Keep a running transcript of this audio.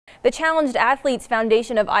The Challenged Athletes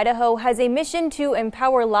Foundation of Idaho has a mission to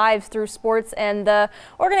empower lives through sports, and the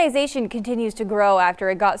organization continues to grow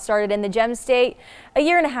after it got started in the Gem State a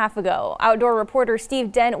year and a half ago. Outdoor reporter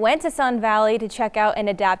Steve Dent went to Sun Valley to check out an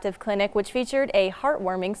adaptive clinic, which featured a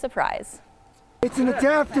heartwarming surprise. It's an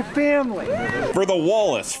adaptive family. For the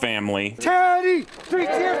Wallace family, Teddy! 3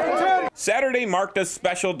 cheers for Teddy! Saturday marked a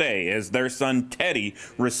special day as their son Teddy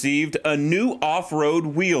received a new off-road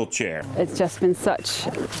wheelchair. It's just been such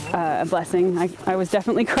a blessing. I was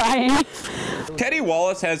definitely crying. Teddy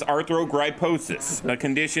Wallace has arthrogryposis, a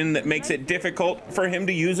condition that makes it difficult for him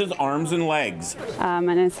to use his arms and legs. And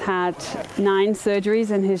has had 9 surgeries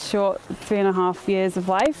in his short 3.5 years of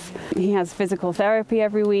life. He has physical therapy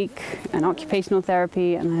every week and occupational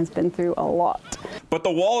therapy, and has been through a lot. But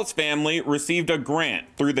the Wallace family received a grant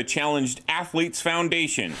through the Challenged Athletes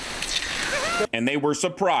Foundation, and they were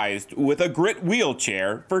surprised with a Grit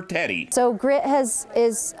wheelchair for Teddy. So Grit is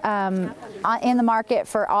in the market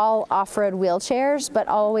for all off-road wheelchairs, but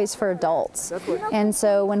always for adults. And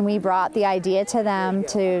so when we brought the idea to them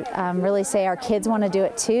to really say our kids want to do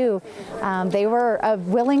it too, they were a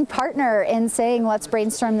willing partner in saying, let's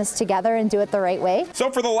brainstorm this together and do it the right way.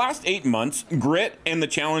 So for the last 8 months, Grit and the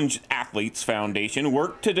Challenged Athletes Foundation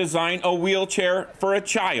worked to design a wheelchair for a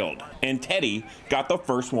child, and Teddy got the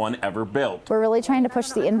first one ever built. We're really trying to push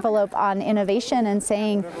the envelope on innovation and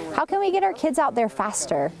saying, how can we get our kids out there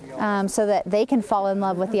faster so that they can fall in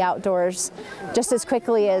love with the outdoors just as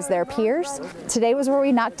quickly as their peers? Today was where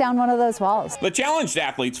we knocked down one of those walls. The Challenged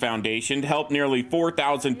Athletes Foundation helped nearly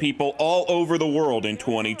 4,000 people all over the world in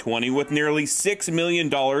 2020 with nearly $6 million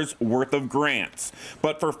worth of grants.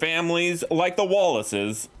 But for families like the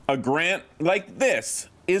Wallaces, a grant like this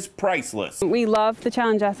is priceless. We love the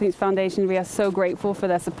Challenge Athletes Foundation. We are so grateful for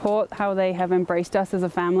their support, how they have embraced us as a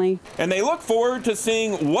family. And they look forward to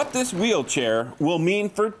seeing what this wheelchair will mean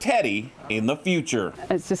for Teddy in the future.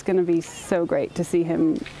 It's just going to be so great to see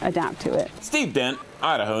him adapt to it. Steve Dent,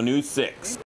 Idaho News 6.